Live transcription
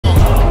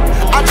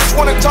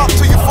talk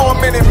to you for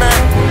a minute, man.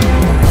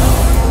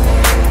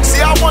 See,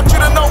 I want you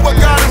to know what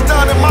God has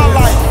done in my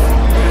life.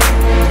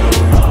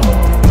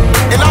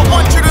 And I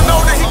want you to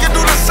know that He can do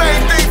the same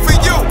thing for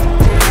you.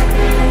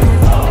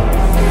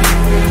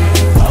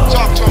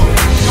 Talk to Him.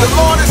 The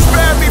Lord has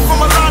spared me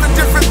from a lot of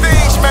different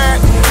things, man.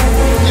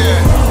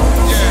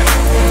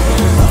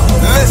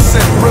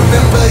 Listen,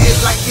 remember it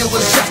like it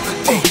was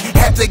yesterday.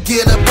 Had to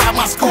get up out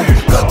my school,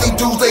 cause these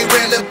dudes, they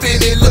ran up in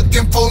it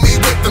looking for me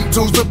with them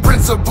tools. The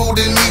principal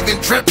didn't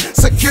even trip,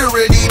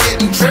 security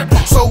didn't trip,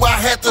 so I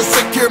had to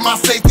secure my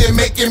safety,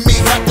 making me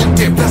have to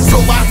dip.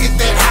 So I hit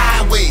that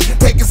highway,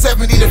 taking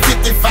 70 to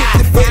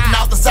 55, heading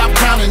out the South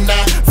County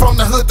now. From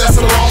the hood, that's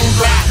a long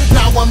drive.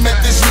 Now I'm at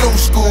this new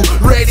school,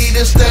 ready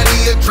to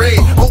study a trade,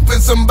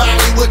 hoping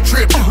somebody would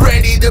trip,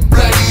 ready to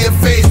bloody a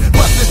face.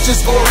 But it's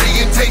just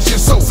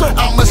orientation, so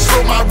I'ma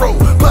slow my roll.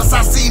 Plus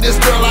I see this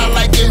girl I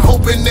like and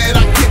hoping that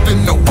I get to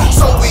know.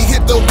 So we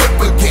hit the whip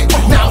again,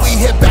 now we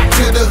head back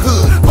to the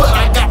hood. But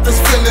I got this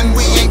feeling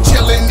we ain't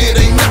chillin', it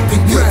ain't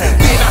nothing good.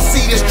 Then I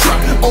see this truck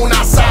on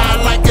our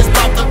side like it's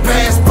about to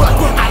pass, but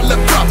I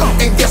look up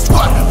and guess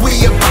what?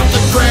 We about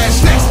to crash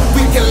next.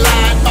 We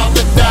collide, about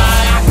to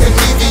die, I couldn't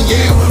even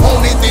yell.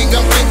 Only thing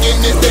I'm thinking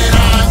is that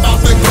I'm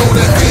about to go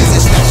to hell.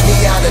 It snatched me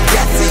out of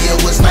death, see it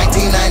was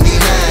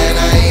 1999.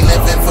 I ain't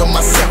living for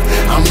myself,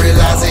 I'm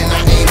realizing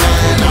I ain't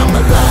mine. I'm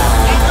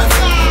alive,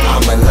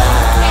 I'm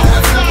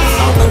alive,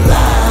 I'm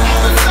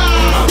alive,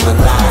 I'm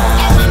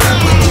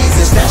alive. When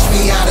Jesus snatched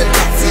me out of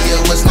death, see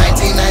it was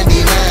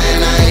 1999.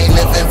 I ain't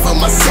living for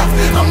myself,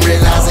 I'm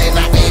realizing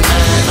I ain't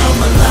mine.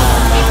 I'm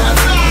alive,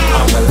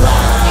 I'm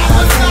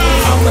alive,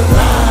 I'm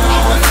alive,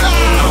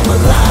 I'm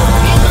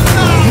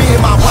alive. me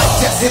and my wife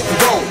just hit the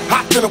road,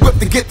 hopped in a whip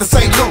to get the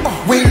St. Louis.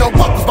 We ain't no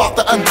buckles about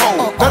to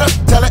unfold. Let us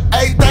tell it,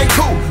 everything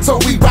cool. So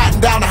we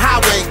riding down the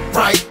highway,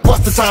 right?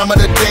 What's the time of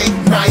the day?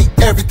 Night.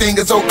 Everything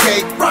is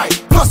okay, right?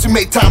 Plus we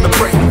made time to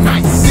break,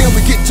 nice. Then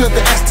we get to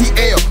the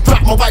STL,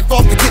 drop my wife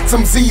off to get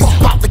some Z's.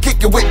 About to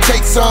kick it with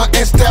Jason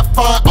and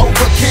Stefan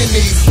over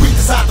Kenny's. We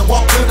decide to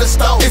walk to the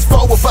store. It's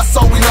 4 of us,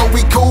 so we know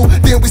we cool.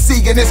 Then we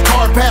see in this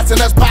car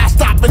passing us by,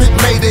 stopping it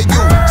made it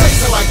you.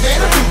 Jason like, man,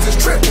 the dudes is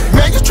tripping.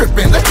 Man, you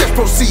tripping, let's just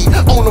proceed.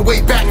 On the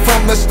way back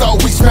from the store,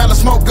 we smell the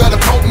smoke of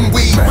the potent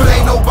weed. But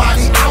ain't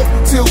nobody out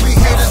till we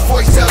hear this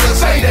voice tell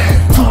us, say that.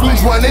 2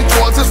 dudes running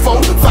towards us, 4,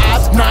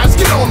 5, 9s,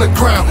 get on the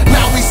ground.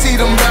 Now we see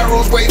them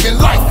barrels waving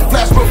light,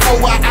 flash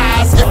before our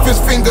eyes. If his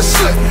fingers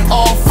slip,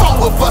 all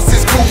 4 of us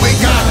is cool, we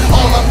got.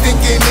 All I'm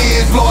thinking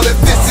is, Lord, if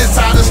this is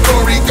how the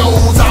story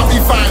goes, I'll be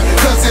fine.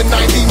 Cause in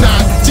 99,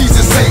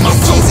 Jesus saved my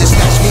soul. Jesus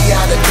snatched me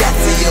out of death,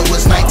 see it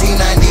was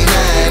 1999.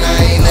 I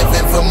ain't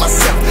living for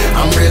myself,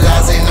 I'm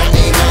realizing I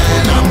ain't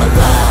mine. I'm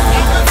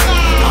alive,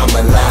 I'm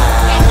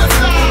alive,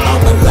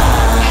 I'm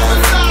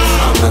alive,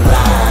 I'm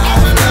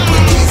alive.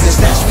 When Jesus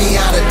snatched me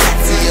out of death,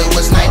 see it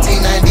was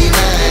 1999.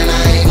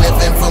 I ain't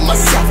living for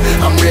myself,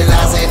 I'm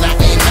realizing I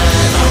ain't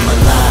mine. I'm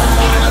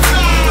alive,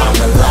 I'm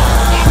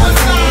alive,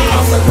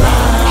 I'm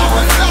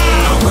alive,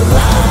 I'm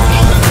alive.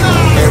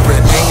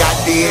 Everything I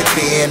did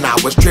then, I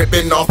was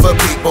tripping off of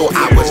people.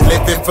 I was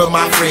living for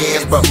my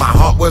friends, but my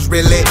heart was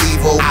really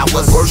evil. I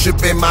was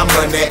worshiping my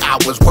money, I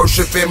was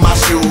worshiping my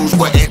shoes.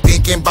 Wasn't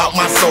thinking about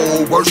my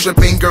soul,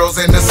 worshiping girls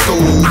in the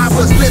school. I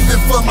was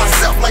living for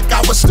myself like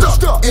I was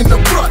stuck in the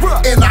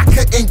rut, and I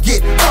couldn't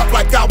get up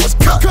like I was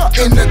cut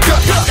in the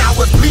gut. Like I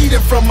was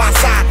bleeding from my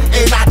side,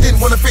 and I didn't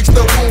want to fix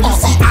the wound. You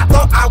see, I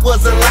thought I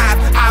was alive,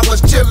 I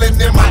was chilling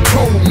in my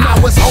tomb. I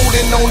was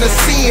holding on to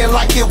sin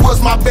like it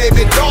was my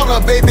baby daughter.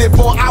 Baby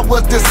boy, I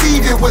was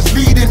deceived, it was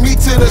leading me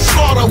to the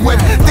slaughter.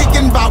 Wasn't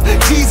thinking about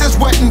Jesus,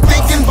 wasn't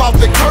thinking about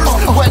the curse,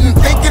 wasn't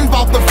thinking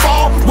about the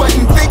fall,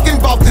 wasn't thinking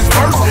about this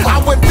verse.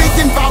 I wasn't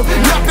thinking about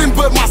nothing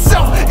but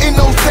myself in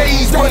those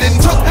days. But it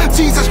took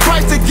Jesus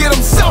Christ to get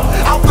himself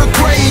out the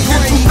grave.